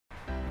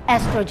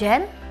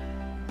estrogen,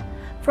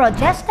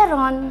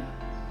 progesterone,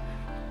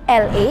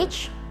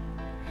 LH,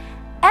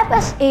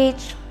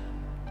 FSH.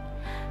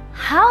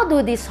 How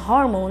do these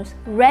hormones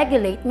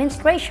regulate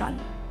menstruation?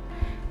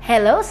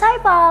 Hello,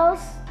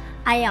 Sci-Pals!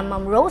 I am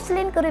Ma'am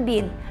Roslyn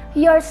Corubin,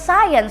 your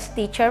science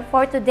teacher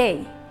for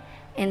today.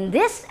 In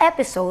this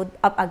episode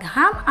of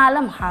Agham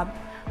Alam Hub,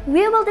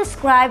 we will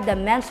describe the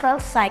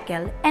menstrual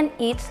cycle and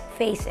its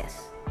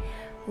phases.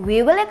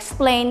 We will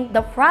explain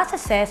the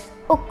processes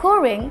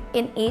occurring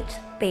in each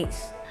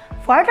phase.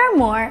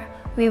 Furthermore,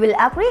 we will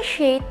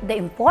appreciate the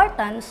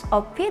importance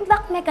of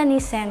feedback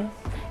mechanisms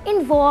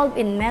involved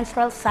in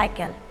menstrual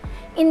cycle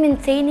in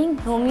maintaining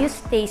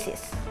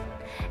homeostasis.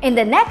 In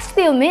the next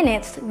few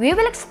minutes, we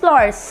will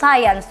explore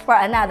science for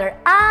another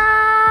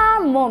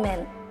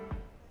moment.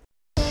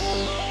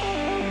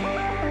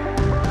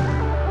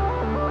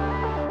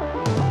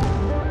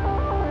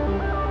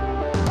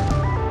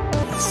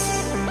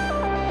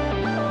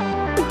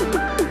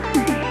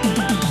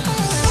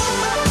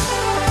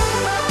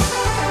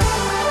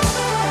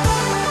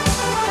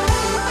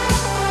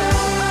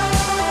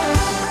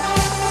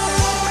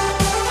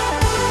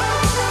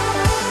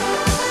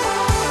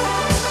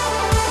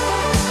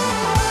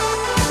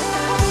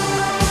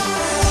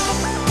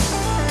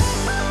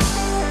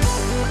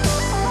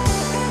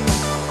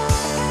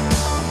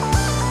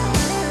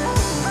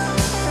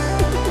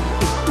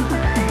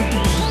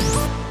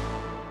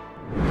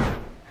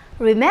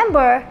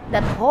 Remember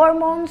that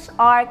hormones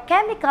are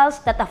chemicals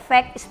that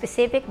affect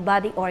specific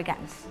body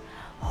organs.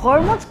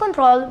 Hormones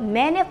control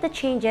many of the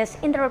changes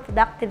in the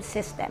reproductive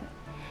system.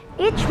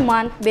 Each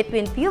month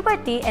between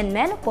puberty and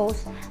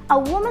menopause, a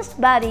woman's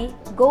body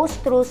goes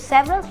through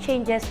several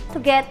changes to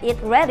get it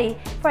ready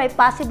for a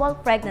possible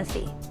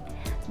pregnancy.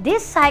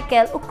 This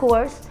cycle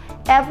occurs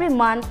every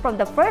month from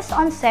the first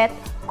onset,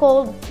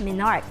 called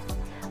menarche,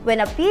 when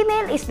a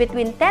female is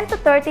between 10 to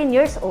 13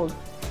 years old.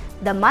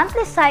 The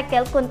monthly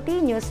cycle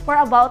continues for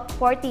about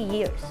 40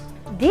 years.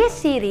 This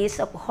series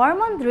of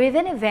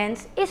hormone-driven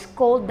events is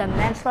called the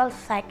menstrual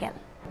cycle.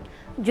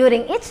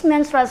 During its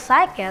menstrual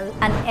cycle,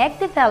 an egg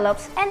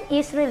develops and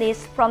is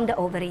released from the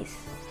ovaries.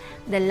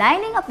 The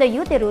lining of the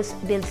uterus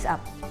builds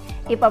up.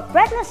 If a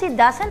pregnancy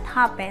doesn't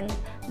happen,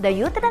 the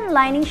uterine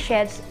lining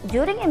sheds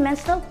during a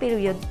menstrual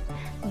period,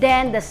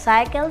 then the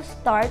cycle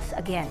starts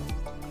again.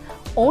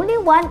 Only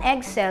one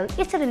egg cell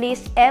is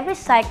released every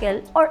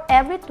cycle or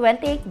every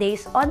 28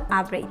 days on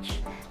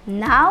average.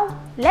 Now,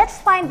 let's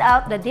find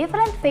out the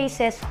different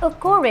phases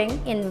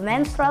occurring in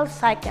menstrual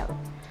cycle.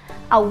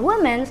 A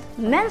woman's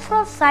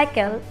menstrual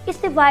cycle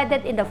is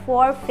divided into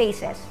 4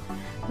 phases: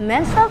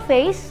 menstrual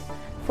phase,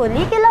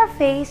 follicular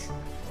phase,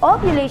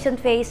 ovulation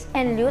phase,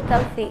 and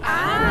luteal phase.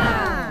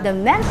 The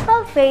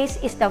menstrual phase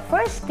is the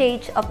first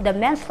stage of the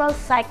menstrual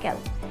cycle.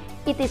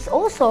 It is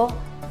also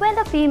when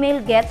the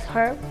female gets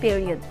her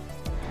period.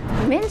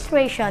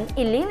 Menstruation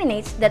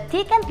eliminates the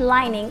thickened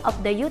lining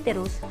of the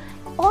uterus,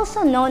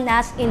 also known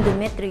as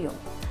endometrium,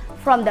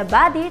 from the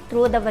body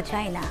through the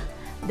vagina.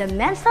 The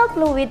menstrual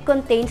fluid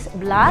contains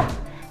blood,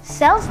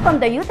 cells from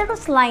the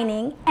uterus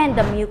lining, and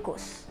the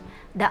mucus.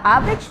 The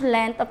average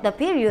length of the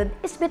period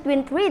is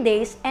between 3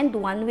 days and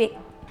 1 week.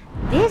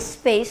 This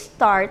phase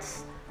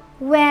starts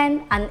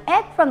when an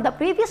egg from the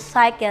previous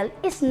cycle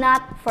is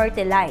not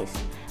fertilized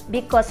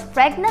because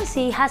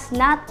pregnancy has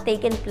not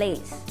taken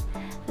place.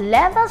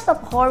 Levels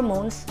of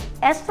hormones,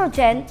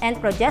 estrogen and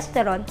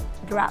progesterone,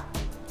 drop.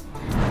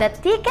 The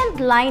thickened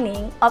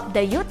lining of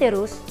the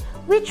uterus,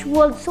 which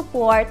would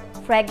support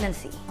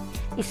pregnancy,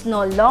 is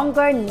no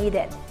longer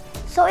needed,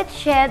 so it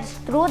sheds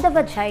through the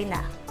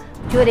vagina.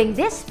 During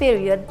this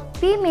period,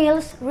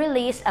 females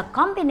release a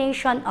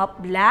combination of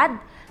blood,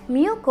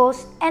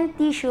 mucus, and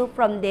tissue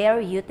from their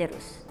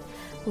uterus.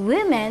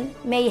 Women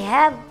may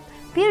have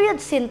period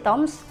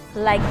symptoms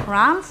like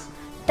cramps,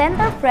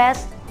 tender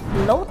breast,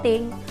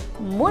 bloating,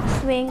 mood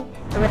swing,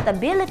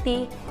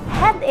 irritability,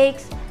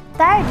 headaches,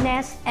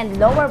 tiredness, and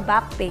lower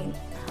back pain.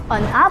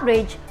 On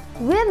average,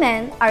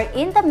 women are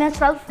in the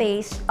menstrual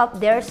phase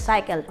of their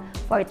cycle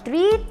for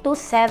 3 to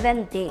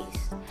 7 days.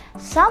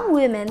 Some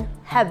women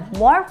have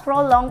more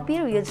prolonged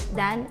periods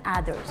than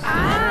others.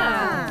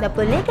 The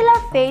follicular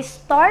phase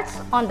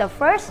starts on the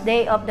first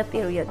day of the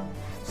period,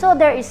 so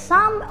there is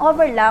some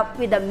overlap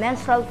with the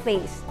menstrual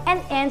phase and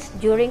ends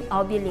during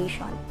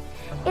ovulation.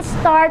 It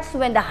starts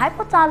when the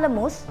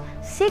hypothalamus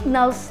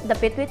signals the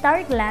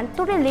pituitary gland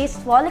to release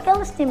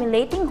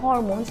follicle-stimulating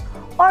hormones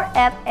or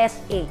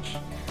FSH.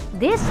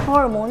 This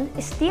hormone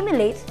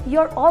stimulates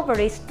your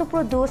ovaries to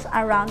produce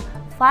around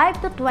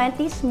 5 to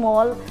 20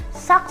 small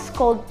sacs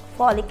called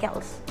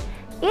follicles.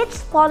 Each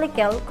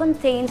follicle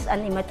contains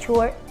an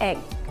immature egg.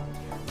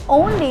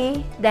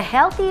 Only the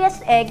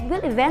healthiest egg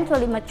will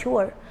eventually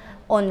mature.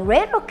 On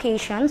rare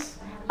occasions,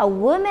 a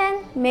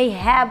woman may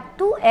have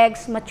 2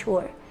 eggs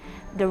mature.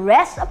 The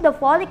rest of the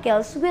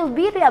follicles will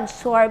be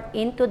reabsorbed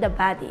into the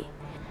body.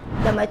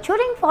 The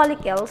maturing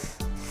follicles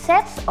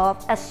sets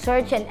off a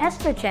surge in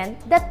estrogen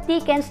that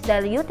thickens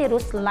the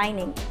uterus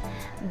lining.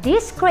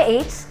 This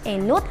creates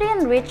a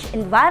nutrient-rich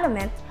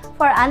environment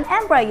for an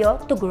embryo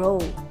to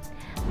grow.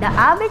 The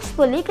average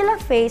follicular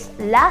phase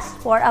lasts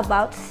for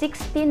about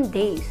 16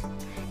 days.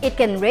 It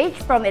can range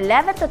from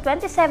 11 to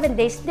 27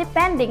 days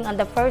depending on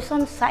the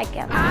person's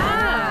cycle.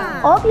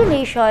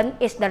 Ovulation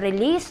is the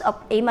release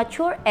of a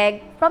mature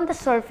egg from the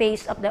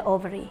surface of the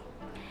ovary.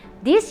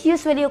 This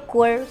usually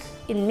occurs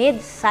in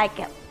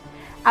mid-cycle,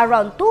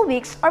 around 2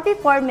 weeks or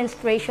before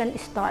menstruation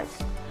starts.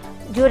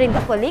 During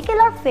the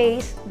follicular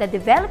phase, the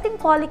developing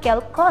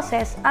follicle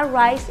causes a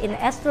rise in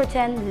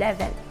estrogen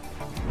level.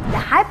 The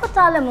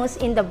hypothalamus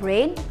in the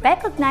brain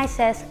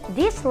recognizes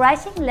these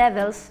rising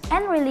levels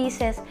and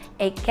releases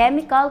a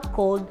chemical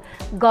called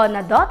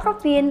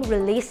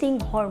gonadotropin-releasing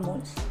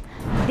hormones.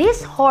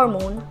 This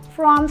hormone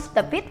prompts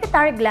the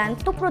pituitary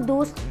gland to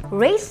produce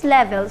raised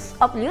levels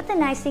of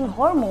luteinizing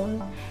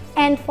hormone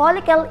and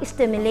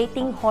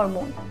follicle-stimulating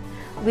hormone.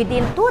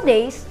 Within 2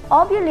 days,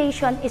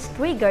 ovulation is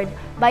triggered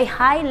by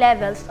high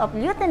levels of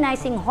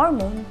luteinizing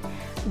hormone.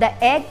 The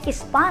egg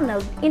is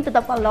funneled into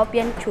the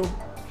fallopian tube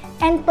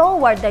and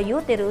toward the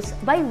uterus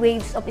by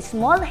waves of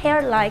small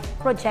hair-like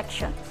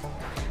projections.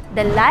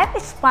 The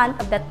lifespan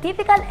of the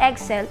typical egg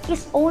cell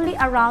is only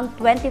around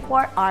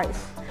 24 hours.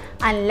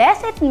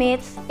 Unless it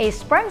meets a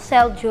sperm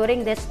cell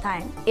during this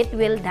time, it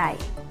will die.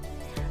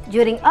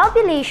 During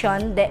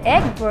ovulation, the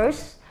egg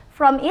bursts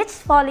from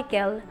its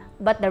follicle,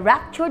 but the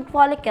ruptured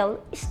follicle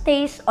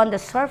stays on the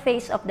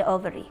surface of the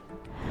ovary.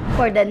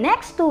 For the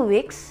next 2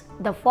 weeks,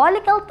 the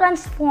follicle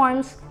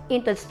transforms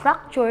into a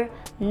structure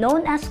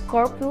known as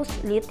corpus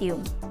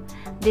luteum.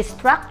 This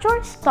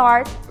structure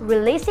starts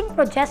releasing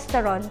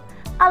progesterone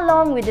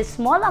along with a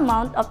small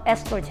amount of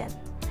estrogen.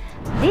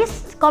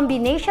 This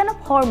combination of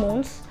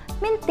hormones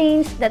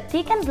maintains the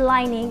thickened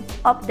lining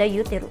of the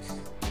uterus,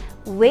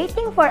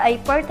 waiting for a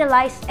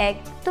fertilized egg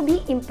to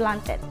be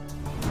implanted.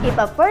 If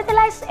a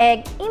fertilized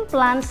egg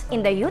implants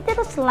in the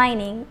uterus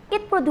lining,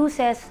 it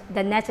produces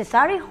the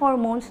necessary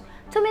hormones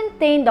to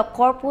maintain the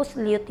corpus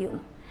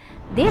luteum.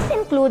 This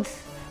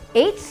includes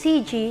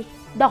HCG,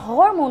 the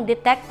hormone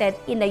detected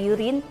in the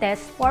urine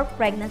test for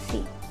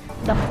pregnancy.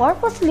 The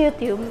corpus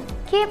luteum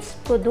keeps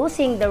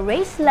producing the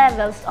raised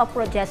levels of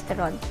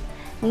progesterone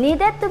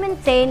needed to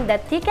maintain the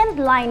thickened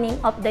lining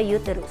of the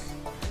uterus.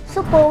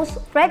 Suppose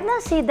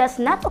pregnancy does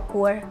not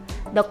occur,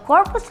 the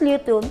corpus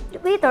luteum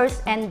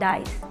withers and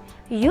dies,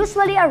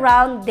 usually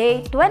around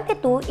day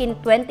 22 in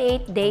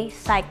 28-day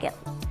cycle.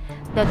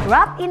 The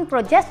drop in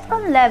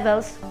progesterone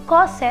levels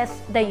causes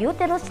the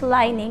uterus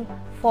lining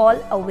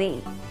fall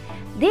away.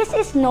 This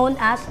is known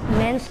as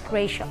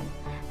menstruation.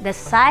 The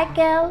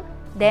cycle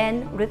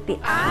then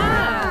repeats.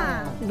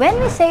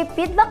 When we say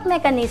feedback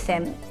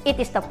mechanism, it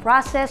is the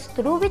process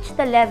through which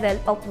the level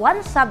of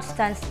one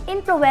substance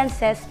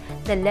influences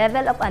the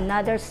level of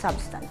another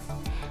substance.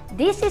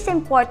 This is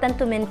important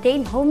to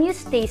maintain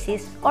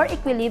homeostasis or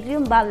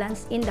equilibrium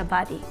balance in the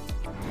body.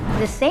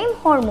 The same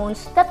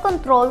hormones that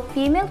control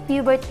female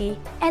puberty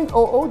and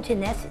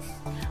oogenesis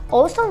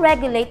also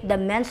regulate the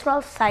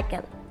menstrual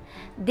cycle.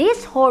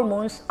 These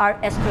hormones are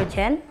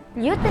estrogen,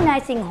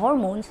 luteinizing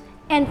hormones,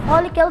 and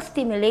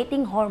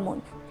follicle-stimulating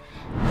hormones.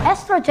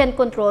 Estrogen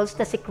controls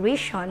the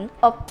secretion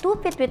of 2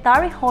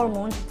 pituitary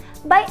hormones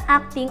by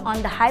acting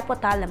on the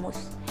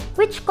hypothalamus,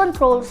 which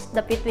controls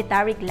the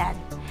pituitary gland.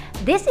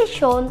 This is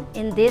shown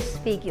in this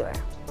figure.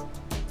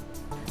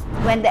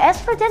 When the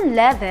estrogen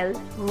level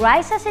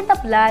rises in the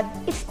blood,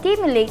 it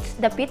stimulates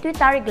the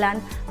pituitary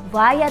gland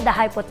via the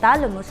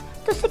hypothalamus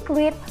to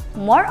secrete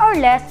more or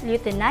less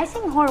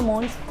luteinizing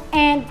hormones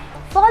and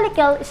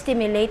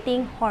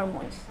follicle-stimulating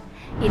hormones.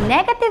 In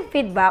negative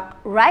feedback,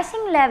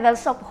 rising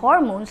levels of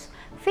hormones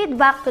feed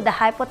back to the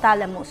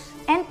hypothalamus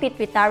and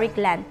pituitary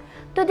gland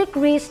to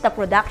decrease the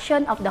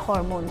production of the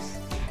hormones.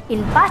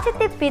 In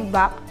positive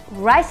feedback,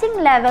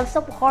 rising levels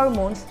of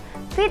hormones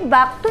feed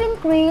back to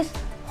increase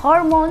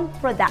hormone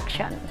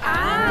production.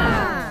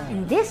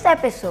 In this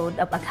episode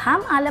of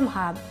Agham Alam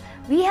Hub,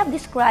 we have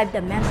described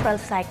the menstrual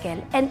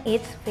cycle and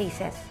its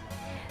phases.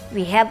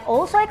 We have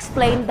also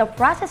explained the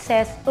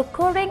processes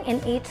occurring in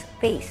each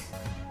phase.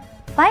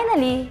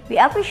 Finally, we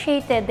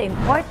appreciated the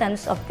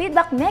importance of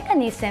feedback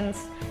mechanisms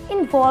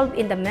involved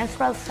in the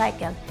menstrual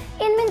cycle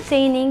in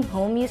maintaining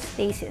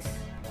homeostasis.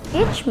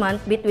 Each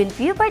month between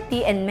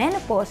puberty and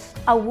menopause,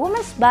 a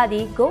woman's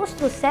body goes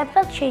through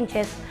several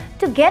changes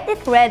to get it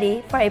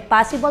ready for a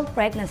possible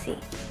pregnancy.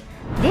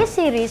 This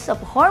series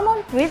of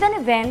hormone-driven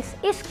events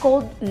is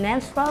called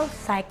menstrual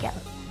cycle.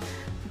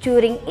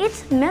 During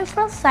each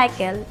menstrual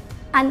cycle,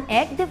 an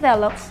egg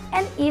develops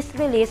and is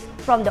released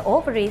from the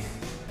ovaries.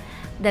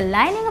 The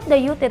lining of the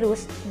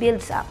uterus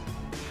builds up.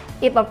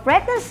 If a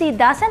pregnancy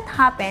doesn't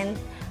happen,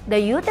 the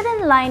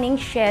uterine lining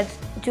sheds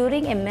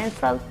during a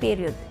menstrual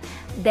period.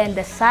 Then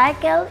the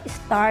cycle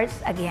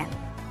starts again.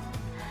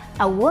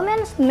 A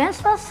woman's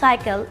menstrual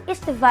cycle is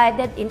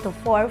divided into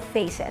 4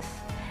 phases.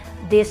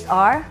 These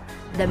are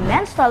the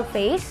menstrual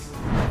phase,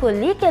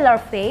 follicular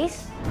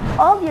phase,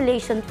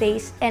 ovulation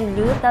phase, and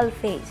luteal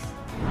phase.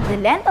 The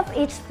length of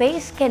each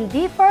phase can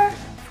differ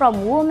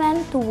from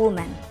woman to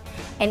woman,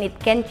 and it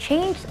can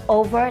change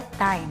over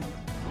time.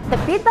 The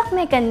feedback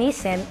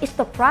mechanism is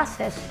the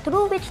process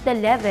through which the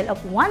level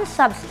of one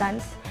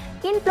substance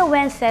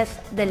influences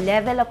the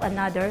level of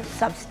another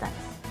substance.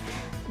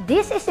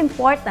 This is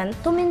important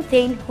to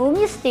maintain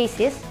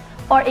homeostasis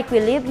or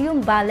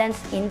equilibrium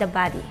balance in the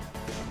body.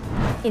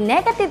 In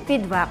negative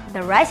feedback,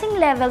 the rising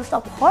levels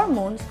of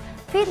hormones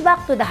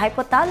feedback to the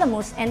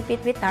hypothalamus and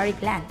pituitary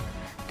gland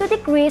to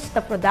decrease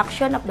the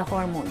production of the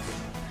hormones.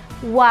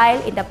 While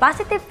in the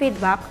positive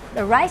feedback,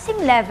 the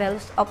rising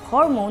levels of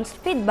hormones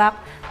feedback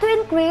to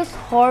increase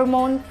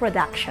hormone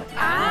production.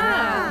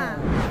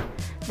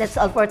 That's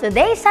all for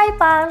today,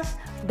 Sci-Pals!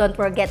 Don't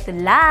forget to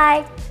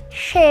like,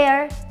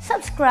 share,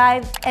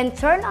 subscribe, and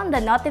turn on the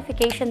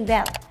notification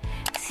bell.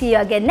 See you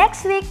again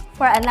next week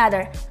for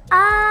another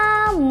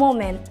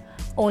moment,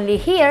 only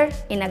here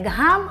in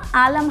Agham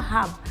Alam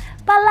Hub,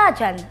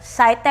 Palajan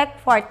Sci-Tech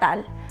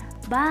Portal.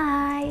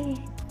 Bye!